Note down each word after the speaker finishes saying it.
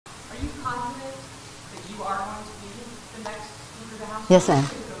Yes, I am.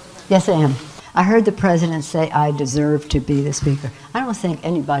 Yes, I am. I heard the president say, I deserve to be the speaker. I don't think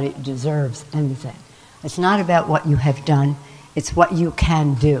anybody deserves anything. It's not about what you have done, it's what you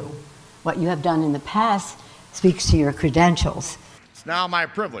can do. What you have done in the past speaks to your credentials. It's now my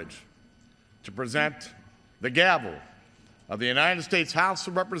privilege to present the gavel of the United States House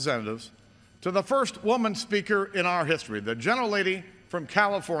of Representatives to the first woman speaker in our history, the gentlelady from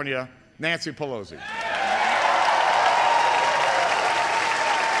California, Nancy Pelosi.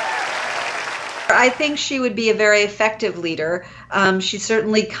 I think she would be a very effective leader. She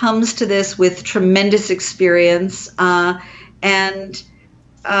certainly comes to this with tremendous experience, and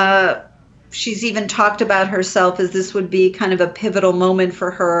she's even talked about herself as this would be kind of a pivotal moment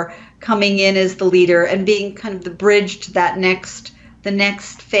for her, coming in as the leader and being kind of the bridge to that the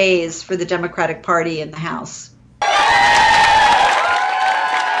next phase for the Democratic Party in the House.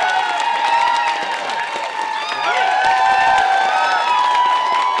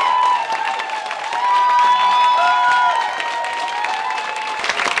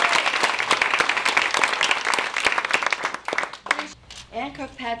 Ann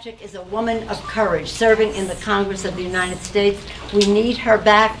Kirkpatrick is a woman of courage serving in the Congress of the United States. We need her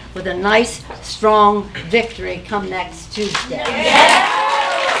back with a nice, strong victory come next Tuesday.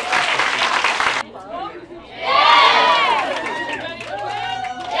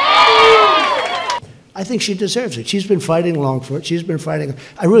 I think she deserves it. She's been fighting long for it. She's been fighting.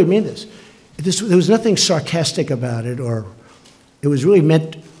 I really mean this. There was nothing sarcastic about it, or it was really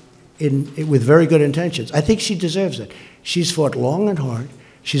meant with very good intentions. I think she deserves it. She's fought long and hard.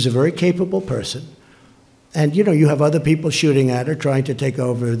 She's a very capable person. And, you know, you have other people shooting at her, trying to take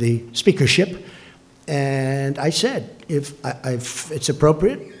over the speakership. And I said, if it's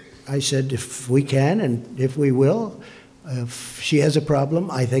appropriate, I said, if we can and if we will, if she has a problem,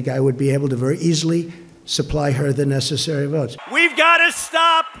 I think I would be able to very easily supply her the necessary votes. We've got to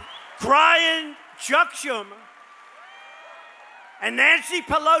stop crying Chuck Schumer and Nancy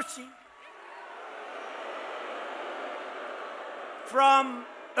Pelosi from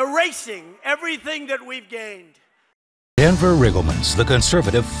erasing everything that we've gained. Denver Riggleman's, the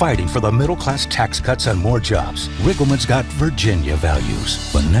conservative fighting for the middle-class tax cuts and more jobs. Riggleman's got Virginia values,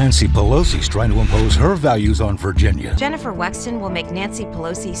 but Nancy Pelosi's trying to impose her values on Virginia. Jennifer Wexton will make Nancy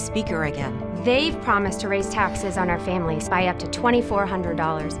Pelosi speaker again. They've promised to raise taxes on our families by up to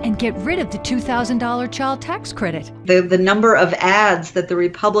 $2,400 and get rid of the $2,000 child tax credit. The number of ads that the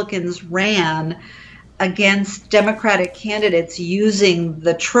Republicans ran against Democratic candidates using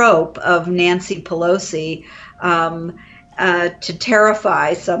the trope of Nancy Pelosi to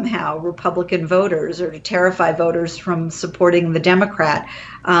terrify somehow Republican voters or to terrify voters from supporting the Democrat.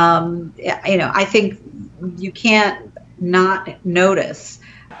 I think you can't not notice.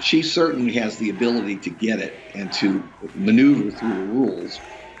 She certainly has the ability to get it and to maneuver through the rules.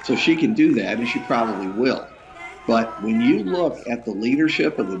 So she can do that, and she probably will. But when you look at the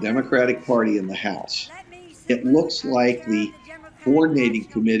leadership of the Democratic Party in the House, it looks like the coordinating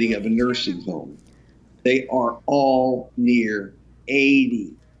committee of a nursing home. They are all near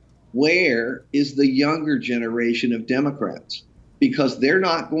 80. Where is the younger generation of Democrats? Because they're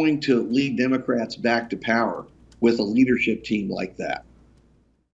not going to lead Democrats back to power with a leadership team like that.